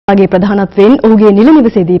ගේ ප්‍රධානත්වයෙන් ඔහුගේ නිල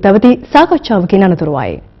නිවසේදී පැවති සාකච්ඡාවකින්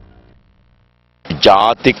අනතුරුවයි.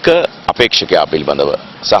 ජාතික අපේක්ෂකයා පිළිබඳව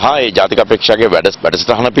සහ ඒ ජාතික අපේක්ෂකගේ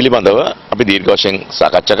වැඩසටහන පිළිබඳව අපි දීර්ඝ වශයෙන්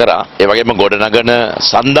සාකච්ඡා කරා. ඒ වගේම ගොඩනගන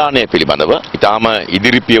සන්දානය පිළිබඳව ඊටාම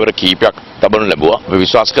ඉදිරි පියවර කීපයක් තබනු ලැබුවා. අපි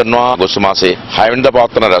විශ්වාස කරනවා අගෝස්තු මාසයේ 6 වෙනිදා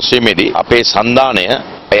පවත්වන රැස්වීමේදී අපේ සන්දානය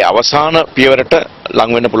ඒ අවසාන පියවරට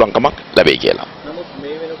ලං වෙන්න පුළුවන්කමක් ලැබෙයි කියලා. නමුත්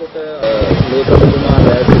මේ වෙනකොට ලේකම්තුමා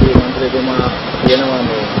ලෑස්ති මන්ත්‍රීතුමා කියනවා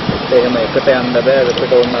මේ එහෙම එකට යන්න බෑ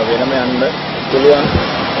එකට ඕන වෙනම යන්න පුළුවන්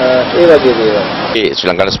ඒ වගේ දේවල්. ඒ ශ්‍රී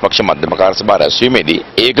ලංකා නිෂ්පක්ෂ මධ්‍යම කාර්ය සභාව රැස්වීමේදී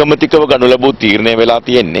ඒකමතිකව ගනු ලැබූ තීරණය වෙලා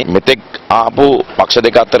තියෙන්නේ මෙතෙක් ආපු පක්ෂ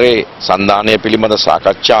දෙක අතරේ සන්දානය පිළිබඳ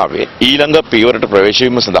සාකච්ඡාවේ ඊළඟ පියවරට ප්‍රවේශ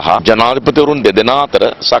වීම සඳහා ජනාධිපතිවරුන් දෙදෙනා අතර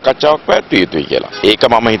සාකච්ඡාවක් පැවැත්විය යුතුයි කියලා. ඒක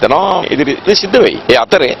මම හිතනවා ඉදිරියට සිද්ධ වෙයි. ඒ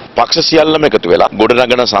අතරේ පක්ෂ සියල්ලම එකතු වෙලා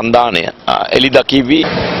ගොඩනගන සන්දානය එලි දකිවි.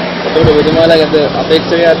 විදුමාලගත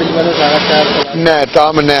අපේක්ෂකයා පිළිබඳව සාකච්ඡා නෑ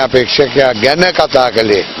තාම නෑ අපේක්ෂකයා ගැන කතා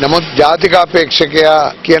කළේ. නමුත් ජාතික අපේක්ෂකයා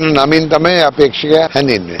කියන නමින් තමයි අපේක්ෂකයා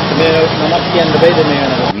හැඳින්වෙන්නේ. මේ නමක් කියන්න බැයිද මේ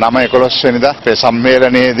වෙනකොට? නම 11 වෙනිදා අපේ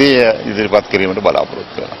සම්මේලනයේදී ඉදිරිපත් කිරීමට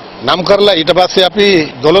බලාපොරොත්තු වෙනවා. නම් කරලා ඊට පස්සේ අපි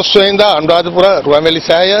 12 වෙනිදා අනුරාධපුර රුවන්වැලි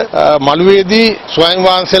සෑය මළුවේදී ස්වයං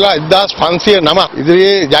වහන්සේලා 1500 නම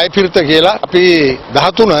ඉදිරියේ ජයපිරිත කියලා අපි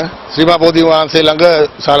 13 ශ්‍රී මහා බෝධි වහන්සේ ළඟ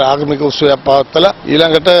ආගමික උත්සවයක් පවත්වලා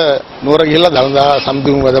ඊළඟට නුවර ගිහිල්ලා දළදා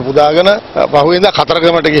සම්දිවුම් වැද පුදාගෙන පහුවෙන්දා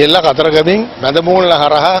කතරගමට ගිහිල්ලා කතරගමින් වැඳමූල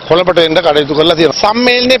හරහා කොළඹට එන්න කටයුතු කරලා තියෙනවා.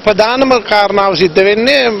 සම්මේලනයේ ප්‍රධානම කාරණාව සිද්ධ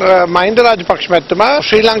වෙන්නේ මහින්ද රාජපක්ෂ මැතිතුමා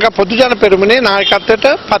ශ්‍රී ලංකා පොදු ජන පෙරමුණේ නායකත්වයට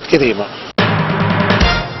පත් කිරීම.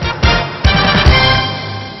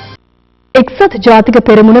 එක්සත් ජාතික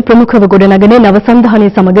පෙරමුණ ප්‍රමුඛව ගොඩනගෙන නව සංධානය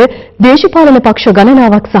සමග දේශපාලන පක්ෂ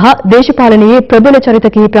ගණනාවක් සහ දේශපාලනයේ ප්‍රබල චරිත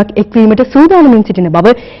කිහිපයක් එක්වීමට සූදානමින් සිටින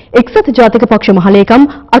බව එක්සත් ජාතික පක්ෂ මහලේකම්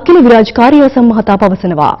අකිල විරාජ් කාර්යවසම් මහතා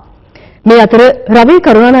පවසනවා. මේ අතර රවී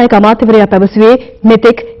කරුණානායක අමාත්‍යවරයා පැවසුවේ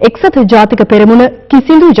මෙතෙක් එක්සත් ජාතික පෙරමුණ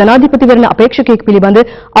කිසිදු ජනාධිපතිවරණ අපේක්ෂකයෙක් පිළිබඳ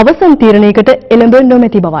අවසන් තීරණයකට එළඹ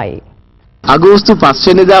නොමැති බවයි. අගෝස්තු 5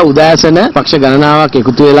 වෙනිදා උදෑසන පක්ෂ ගණනාවක්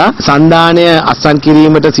එකතු වෙලා සන්දානය අත්සන්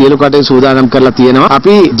කිරීමට සියලු කටයුතු සූදානම් කරලා තියෙනවා.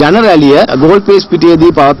 අපි ජන රැළිය ගෝල්පේස්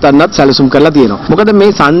පිටියේදී පවත්වන්නත් සැලසුම් කරලා තියෙනවා. මොකද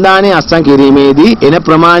මේ සන්දානය අත්සන් කිරීමේදී එන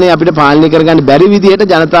ප්‍රමාණය අපිට පාලනය කරගන්න බැරි විදිහට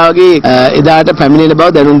ජනතාවගේ එදාට පැමිණෙන බව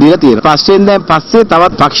දැනුම් දීලා තියෙනවා. 5 වෙනිදාන් පස්සේ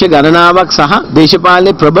තවත් පක්ෂ ගණනාවක් සහ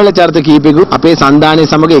දේශපාලනයේ ප්‍රබල චරිත කිහිපෙකුත් අපේ සන්දානය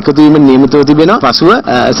සමග එකතු වීම නියමිතව තිබෙනවා. පසුව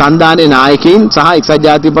සන්දානයේ නායකයින් සහ එක්සත්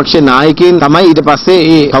ජාතික පක්ෂයේ නායකයින් තමයි ඊට පස්සේ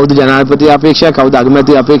මේ කවුද ජනාධිපති අපේක්ෂක කවුද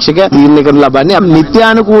අගමැති අපේක්ෂක තීරණය කරනු ලබන්නේ.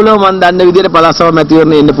 නිත්‍යානුකූලව මම දන්න විදිහට පළාත් සභා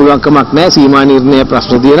මැතිවරණ එන්න පුළුවන් කමක් නැහැ. සීමා නිර්ණය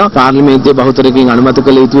ප්‍රශ්න තියෙනවා. පාර්ලිමේන්තුවේ බහුතරකින් අනුමත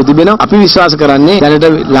කළ යුතු තිබෙනවා. අපි විශ්වාස කරන්නේ දැනට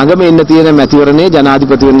ළඟම එන්න තියෙන මැතිවරණයේ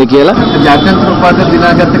ජනාධිපතිවරණය කියලා. ජාත්‍යන්තර උපාධිය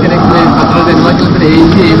දිනාගත්ත කෙනෙක් මේ පත්‍ර දෙනවා කියලා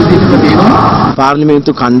ඒ විදිහටම තියෙනවා.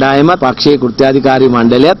 පාර්ලිමේන්තු කණ්ඩායමත් පක්ෂයේ කෘත්‍යාධිකාරී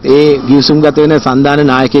මණ්ඩලයත් ඒ ගිවිසුම්ගත වෙන සන්දාන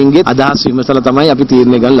නායකයින්ගේ අදහස් විමසලා තමයි අපි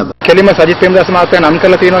තීරණය ගන්න ලබන්නේ. කෙලිම සජිත් ප්‍රේමදාස මහත්තයා නම්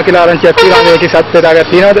කරලා තියෙනවා කියලා ආරංචියක් තියෙනවා. මේකේ සත්‍ය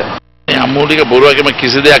දාගන්න තියෙනවද? අමූලික බොරුවකම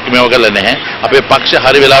කිසි දෙයක් මේව කරලා නැහැ. අපේ පක්ෂ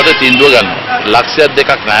හරි වෙලාවට තීන්දුව ගන්නවා. ලක්ෂයක්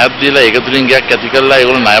දෙකක් ණයක් දීලා ඒක තුලින් ගයක් ඇති කරලා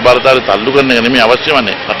ඒගොල්ලෝ ණය බාරතාවය තල්ලු කරන එක නෙමෙයි අවශ්‍ය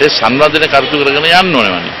වන්නේ. රටේ සංවර්ධනය කටයුතු කරගෙන යන්න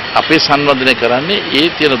ඕනේ වනේ. අපේ සංවර්ධනය කරන්නේ ඒ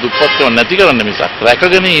තියෙන දුප්පත්කම නැති කරන්න මිසක්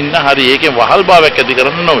රැකගෙන ඉන්න හරි ඒකේ වහල් භාවයක් ඇති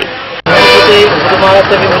කරන්න නොවේ. ඒ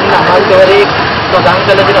උපමාවත් මේ මොන අමාත්‍යවරයෙක් ප්‍රධාන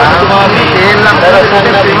කළ දින අනුමානයේ තේල්ලම්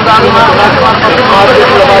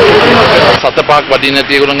සතපහක් වදින්න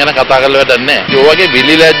නැති ඒගොල්ලන් ගැන කතා කරලා වැඩක් නැහැ. ඒ වගේ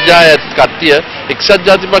විලි ලැජ්ජා කට්ටිය එක්සත්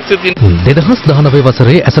ජාතිපක්ෂයේ තියෙන 2019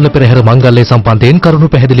 වසරේ ඇසළ පෙරහැර මංගල්‍ය සම්බන්ධයෙන් කරුණු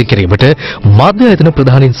පැහැදිලි කිරීමට මාධ්‍ය ආයතන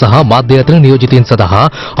ප්‍රධානීන් සහ මාධ්‍ය ආයතන නියෝජිතයින් සඳහා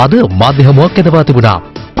අද මාධ්‍ය හමුවක් යොදවා තිබුණා.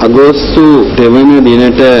 අගෝස්තු 2 වෙනි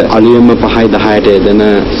දිනට අලුයම 5:10ට යෙදෙන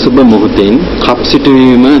සුබ මොහොතින් කප්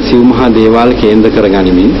සිටුවීම සිව්මහා දේවාල කේන්ද්‍ර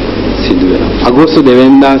කරගනිමින් සිදු වෙනවා. අගෝස්තු 2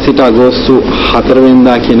 වෙනිදා සිට අගෝස්තු 4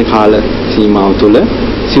 වෙනිදා කියන කාල සීමාව තුළ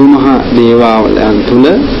සිව්මහා දේවාලයන් තුළ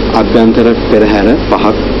අභ්‍යන්තර පෙරහැර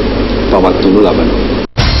 5ක් පවත්වනු ලබනවා.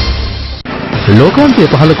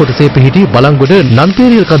 ලෝකාන්තයේ පහළ කොටසේ පිහිටි බලංගොඩ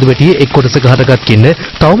නන්තේරියල් කඳුවැටියේ එක් කොටසක හටගත් ගින්න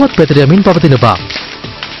තවමත් පැතිර යමින් පවතින බව.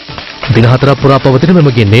 දින 4ක් පුරා පවතින මෙම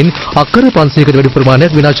ගින්නෙන් අක්කර 500කට වැඩි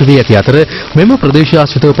ප්‍රමාණයක් විනාශ වී ඇති අතර මෙම ප්‍රදේශ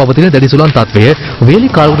ආශ්‍රිතව පවතින දැඩි සුළං තත්ත්වය වේලි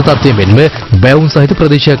කාලවෘත තත්ත්වය මෙන්ම බැවුම් සහිත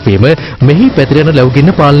ප්‍රදේශයක් වීම මෙහි පැතිර යන ලැබු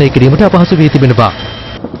ගින්න පාලනය කිරීමට අපහසු වී තිබෙන බව.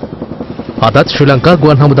 අදත් ශ්‍රී ලංකා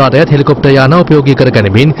ගුවන් හමුදාවටත් හෙලිකොප්ටර් යාන උපයෝගී කර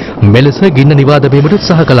ගැනීමෙන් මෙලෙස ගින්න නිවා දැමීමට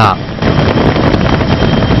උත්සාහ කළා.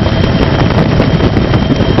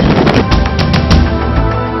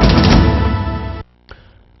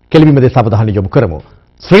 කෙලිවිම දෙස අවධානය යොමු කරමු.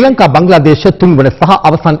 ශ්‍රී ලංකා බංග්ලාදේශ තුන්වන සහ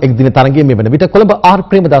අවසන් එක් දින තරගයේ මෙවන විට කොළඹ ආර්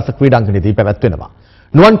ප්‍රේමදාස ක්‍රීඩාංගණයේදී පැවැත්වෙනවා.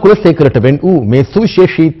 නුවන් කුලසේකරට වෙන් වූ මේ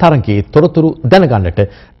සුවිශේෂී තරගයේ තොරතුරු දැනගන්නට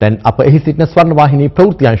දැන් අප එහි සිටින ස්වර්ණවාහිනී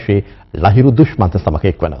ප්‍රවෘත්ති අංශයේ ලහිරු දුෂ්මන්ත සමග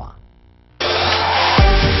එක්වනවා.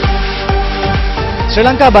 ශ්‍රී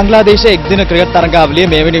ලංකා බංග්ලාදේශ එක්දින ක්‍රිකට් තරගාවලිය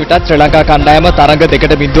මේ වෙන විටත් ශ්‍රී ලංකා කණ්ඩායම තරග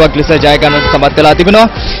 2-0ක් ලෙස ජය ගන්නට සමත් වෙලා තිබෙනවා.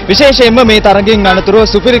 විශේෂයෙන්ම මේ තරගයෙන් අනතුරුව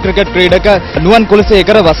සුපිරි ක්‍රිකට් ක්‍රීඩක නුවන්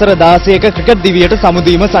කුලසේකර වසර 16ක ක්‍රිකට් දිවියට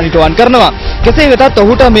සමුදීම සනිටුවන් කරනවා. කෙසේ වෙතත්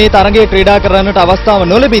ඔහුට මේ තරගයේ ක්‍රීඩා කරන්නට අවස්ථාව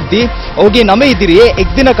නොලැබිද්දී ඔහුගේ නම ඉදිරියේ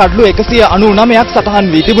එක්දින කඩලු 199ක්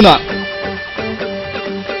සටහන් වී තිබුණා.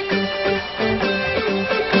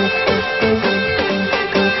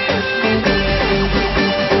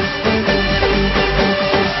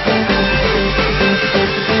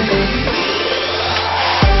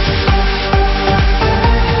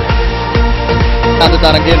 අද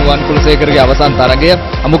තරගයේ නුවන් කුලසේකරගේ අවසන් තරගය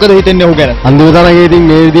මොකද හිතෙන්නේ ඔහු ගැන? අන්තිම තරගයේ ඉතින්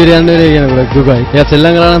මේ විදිහට යන්න වෙන්නේ කියන ගොඩක් දුකයි. එයා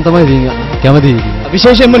සෙල්ලම් කරා නම් තමයි ඉතින් කැමති.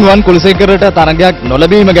 විශේෂයෙන්ම නුවන් කුලසේකරට තරගයක්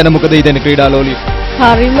නොලැබීම ගැන මොකද හිතෙන්නේ ක්‍රීඩාලෝලී?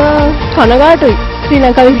 හරිම කනගාටුයි. ශ්‍රී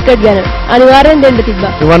ලංකාවේ ක්‍රිකට් ගැන අනිවාර්යෙන් දෙන්න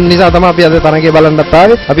තිබ්බා. නුවන් නිසා තමයි අපි අද තරගය බලන්නත්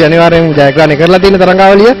ආවේ. අපි අනිවාර්යෙන් ජයග්‍රහණය කරලා තියෙන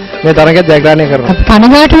තරගාවලිය මේ තරගයත් ජයග්‍රහණය කරනවා.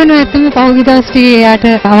 කනගාටු වෙනවා ඇත්තම පහුගිය දවස් ටිකේ එයාට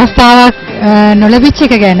අවස්ථාවක් නොලැබිච්ච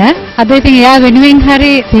එක ගැන. අද ඉතින් එයා වෙනුවෙන්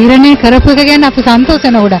හරි තීරණය කරපු එක ගැන අපි සන්තෝෂ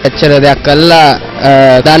වෙනවා උඩ. එච්චර දෙයක් කළා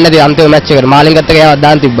දාන්න දී අන්තිම මැච් එකට මාලින්ගත් එක එයාව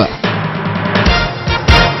දාන්න තිබ්බා.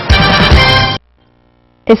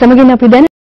 ඒ සමගින් අපි දැන්